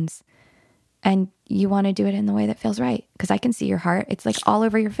humans, and you want to do it in the way that feels right. Because I can see your heart. It's like all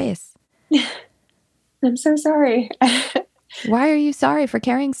over your face. I'm so sorry. Why are you sorry for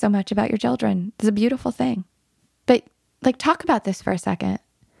caring so much about your children? It's a beautiful thing. But like, talk about this for a second.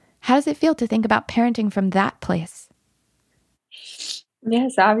 How does it feel to think about parenting from that place?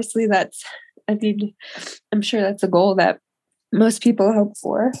 Yes, obviously I mean, I'm sure that's a goal that most people hope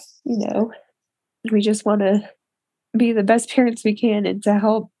for, you know. We just want to be the best parents we can and to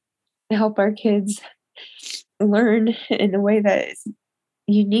help our kids learn in a way that is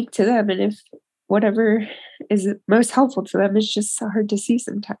unique to them, and if whatever is most helpful to them is just so hard to see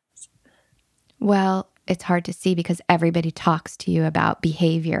sometimes. Well, it's hard to see because everybody talks to you about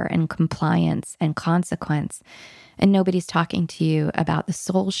behavior and compliance and consequence, and nobody's talking to you about the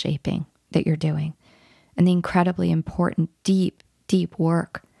soul shaping that you're doing and the incredibly important, deep, deep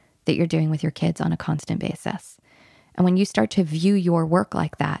work that you're doing with your kids on a constant basis. And when you start to view your work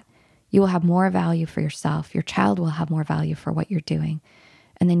like that, you will have more value for yourself. Your child will have more value for what you're doing.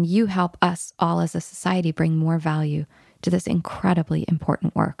 And then you help us all as a society bring more value to this incredibly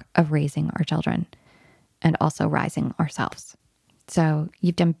important work of raising our children and also rising ourselves. So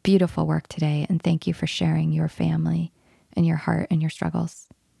you've done beautiful work today, and thank you for sharing your family and your heart and your struggles.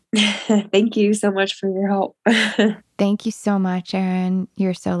 Thank you so much for your help. Thank you so much, Erin.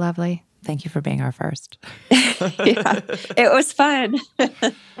 You're so lovely. Thank you for being our first. Yeah, it was fun.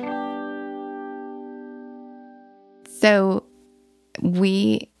 So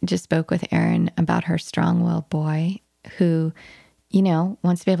we just spoke with Erin about her strong-willed boy who,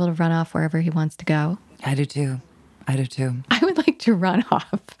 wants to be able to run off wherever he wants to go. I do too. I would like to run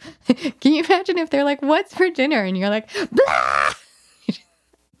off. Can you imagine if they're like, what's for dinner? And you're like, blah!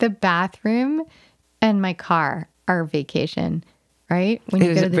 The bathroom and my car are vacation, right? When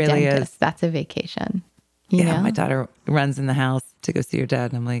you go to the really dentist, is. That's a vacation. You know? My daughter runs in the house to go see her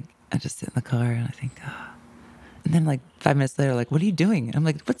dad. And I'm like, I just sit in the car and I think, oh. And then like 5 minutes later, like, what are you doing? And I'm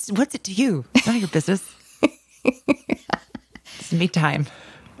like, what's it to you? It's none of your business. It's me time.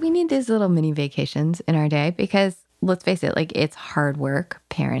 We need these little mini vacations in our day because let's face it, like it's hard work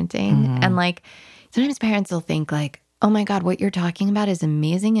parenting. Mm-hmm. And like sometimes parents will think like, oh my God, what you're talking about is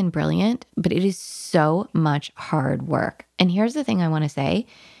amazing and brilliant, but it is so much hard work. And here's the thing I want to say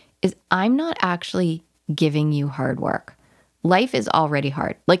is I'm not actually giving you hard work. Life is already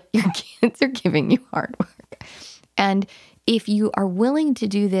hard. Like your kids are giving you hard work. And if you are willing to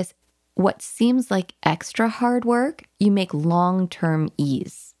do this, what seems like extra hard work, you make long-term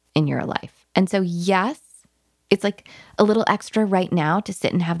ease in your life. And so, yes, it's like a little extra right now to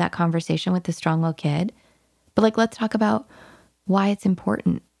sit and have that conversation with the strong-willed kid. But like, let's talk about why it's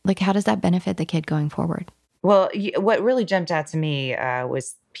important. Like, how does that benefit the kid going forward? Well, what really jumped out to me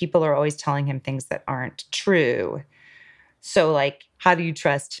was people are always telling him things that aren't true. So like, how do you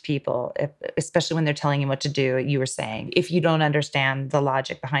trust people, especially when they're telling you what to do? You were saying, if you don't understand the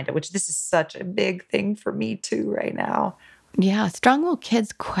logic behind it, which this is such a big thing for me too right now. Yeah, strong-willed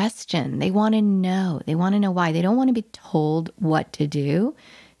kids question. They want to know. They want to know why. They don't want to be told what to do.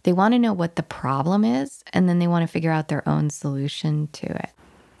 They want to know what the problem is, and then they want to figure out their own solution to it.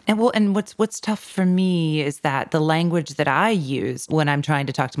 And what's tough for me is that the language that I use when I'm trying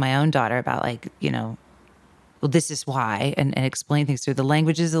to talk to my own daughter about like, well, this is why, and explain things to her. The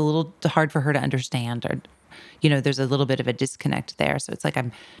language is a little hard for her to understand, or, there's a little bit of a disconnect there. So it's like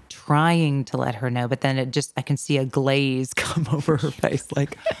I'm trying to let her know, but then I can see a glaze come over her face,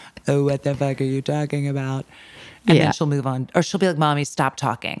 like, oh, what the fuck are you talking about? And then she'll move on, or she'll be like, Mommy, stop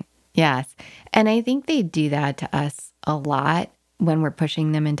talking. Yes. And I think they do that to us a lot when we're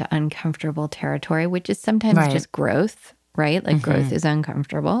pushing them into uncomfortable territory, which is sometimes just growth, right? Like growth is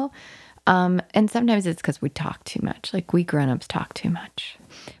uncomfortable. And sometimes it's because we talk too much. Like we grown-ups talk too much.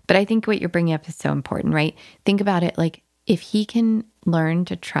 But I think what you're bringing up is so important, right? Think about it like if he can learn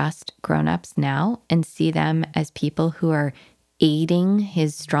to trust grown-ups now and see them as people who are aiding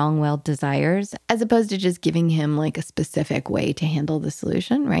his strong-willed desires, as opposed to just giving him like a specific way to handle the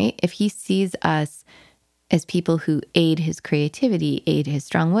solution, right? If he sees us as people who aid his creativity, aid his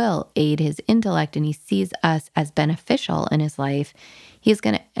strong will, aid his intellect, and he sees us as beneficial in his life, he's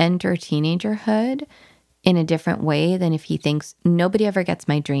going to enter teenagerhood in a different way than if he thinks nobody ever gets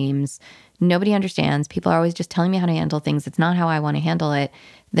my dreams, nobody understands, people are always just telling me how to handle things, it's not how I want to handle it,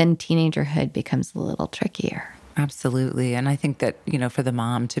 then teenagerhood becomes a little trickier. Absolutely. And I think that, for the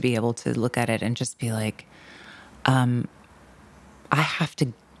mom to be able to look at it and just be like, I have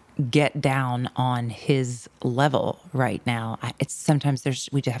to get down on his level right now. It's sometimes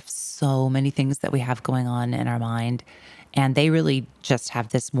we just have so many things that we have going on in our mind, and they really just have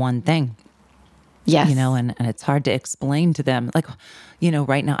this one thing. Yes. And it's hard to explain to them. Like,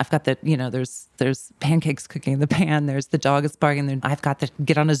 right now I've got there's pancakes cooking in the pan. There's the dog is barking. I've got to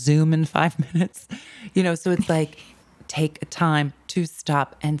get on a Zoom in 5 minutes, so it's like, take time to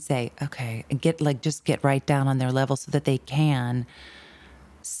stop and say, okay, and just get right down on their level so that they can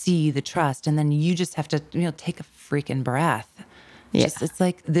see the trust. And then you just have to, take a freaking breath Yeah. It's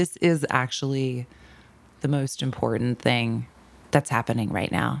like, this is actually the most important thing that's happening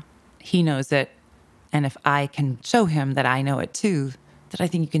right now. He knows it. And if I can show him that I know it too, that I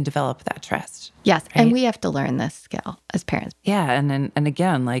think you can develop that trust. Yes. Right? And we have to learn this skill as parents. Yeah. And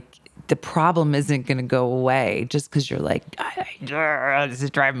again, like, the problem isn't going to go away just because you're like, this is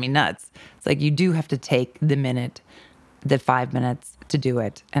driving me nuts. It's like, you do have to take the 5 minutes to do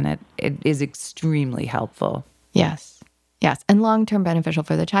it. And it is extremely helpful. Yes. Yes. And long-term beneficial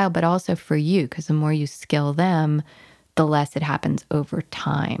for the child, but also for you, because the more you skill them, the less it happens over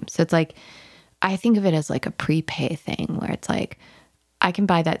time. So it's like, I think of it as like a prepay thing where it's like, I can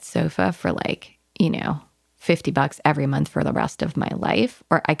buy that sofa for like, $50 every month for the rest of my life,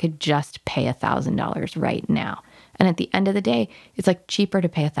 or I could just pay $1,000 right now. And at the end of the day, it's like cheaper to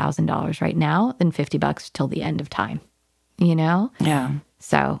pay $1,000 right now than $50 till the end of time, Yeah.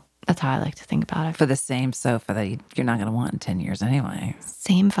 So that's how I like to think about it. For the same sofa that you're not going to want in 10 years anyway.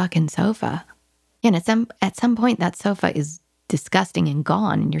 Same fucking sofa. And at some point, that sofa is disgusting and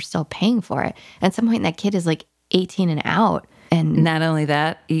gone, and you're still paying for it. At some point, that kid is like 18 and out. And not only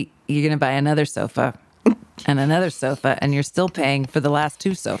that, you're going to buy another sofa and another sofa, and you're still paying for the last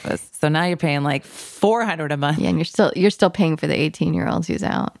 2 sofas. So now you're paying like $400 a month. Yeah, and you're still paying for the 18-year-olds who's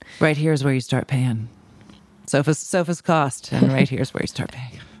out. Right here's where you start paying. Sofas cost, and right here's where you start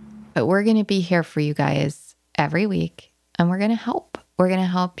paying. But we're going to be here for you guys every week, and we're going to help. We're going to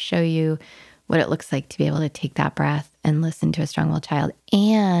help show you what it looks like to be able to take that breath and listen to a strong-willed child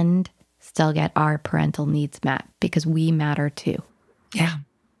and still get our parental needs met, because we matter too. Yeah,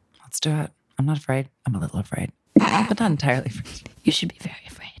 let's do it. I'm not afraid. I'm a little afraid, but not entirely afraid. You should be very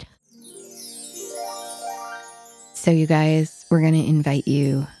afraid. So you guys, we're going to invite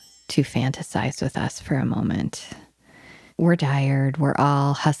you to fantasize with us for a moment. We're tired. We're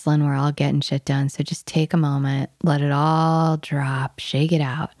all hustling. We're all getting shit done. So just take a moment, let it all drop, shake it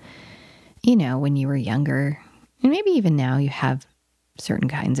out. When you were younger, and maybe even now you have certain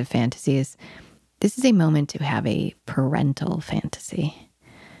kinds of fantasies. This is a moment to have a parental fantasy.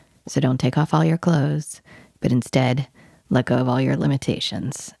 So don't take off all your clothes, but instead let go of all your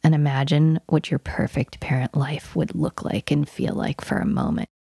limitations and imagine what your perfect parent life would look like and feel like for a moment.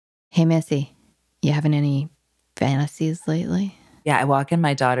 Hey, Missy, you having any fantasies lately? Yeah, I walk in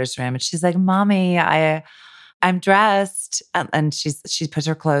my daughter's room and she's like, "Mommy, I'm dressed." And she puts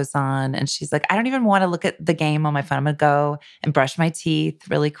her clothes on and she's like, "I don't even want to look at the game on my phone. I'm going to go and brush my teeth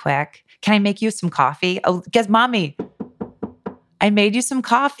really quick. Can I make you some coffee?" "Oh, guess, Mommy, I made you some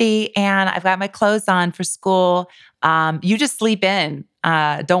coffee and I've got my clothes on for school. You just sleep in.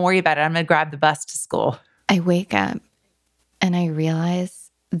 Don't worry about it. I'm going to grab the bus to school." I wake up and I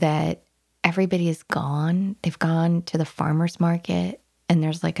realize that everybody is gone. They've gone to the farmer's market, and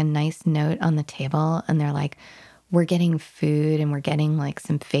there's like a nice note on the table, and they're like, "We're getting food and we're getting like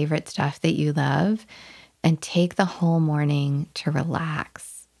some favorite stuff that you love, and take the whole morning to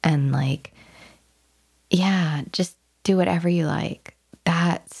relax and like, yeah, just do whatever you like."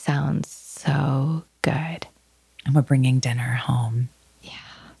 That sounds so good. And we're bringing dinner home. Yeah.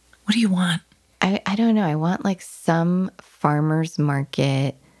 What do you want? I don't know. I want like some farmer's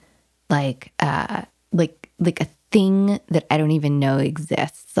market, like a thing that I don't even know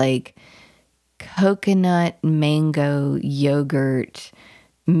exists, like coconut mango yogurt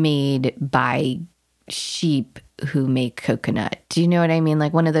made by sheep who make coconut. Do you know what I mean?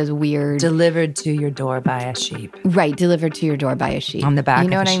 Like one of those weird... Delivered to your door by a sheep. Right, delivered to your door by a sheep. On the back of a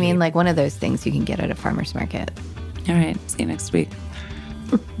sheep. You know what I mean? Like one of those things you can get at a farmer's market. All right, see you next week.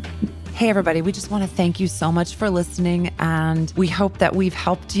 Hey, everybody, we just want to thank you so much for listening, and we hope that we've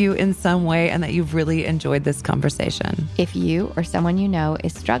helped you in some way and that you've really enjoyed this conversation. If you or someone you know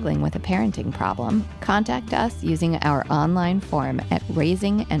is struggling with a parenting problem, contact us using our online form at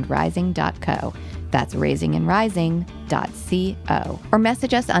raisingandrising.co. That's raisingandrising.co. Or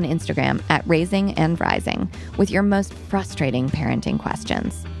message us on Instagram at raisingandrising with your most frustrating parenting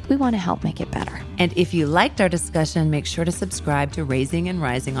questions. We want to help make it better. And if you liked our discussion, make sure to subscribe to Raising and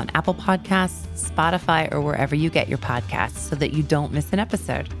Rising on Apple Podcasts, Spotify, or wherever you get your podcasts so that you don't miss an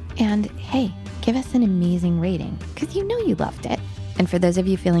episode. And hey, give us an amazing rating because you know you loved it. And for those of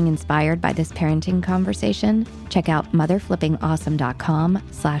you feeling inspired by this parenting conversation, check out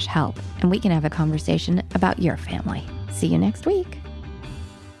motherflippingawesome.com/help, and we can have a conversation about your family. See you next week.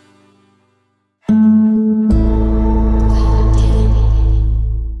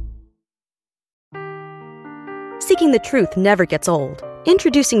 Seeking the truth never gets old.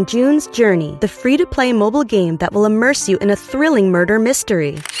 Introducing June's Journey, the free-to-play mobile game that will immerse you in a thrilling murder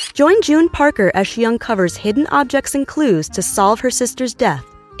mystery. Join June Parker as she uncovers hidden objects and clues to solve her sister's death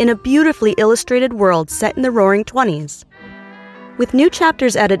in a beautifully illustrated world set in the Roaring '20s. With new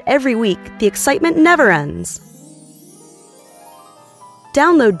chapters added every week, the excitement never ends.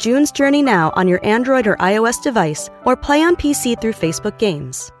 Download June's Journey now on your Android or iOS device, or play on PC through Facebook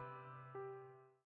Games.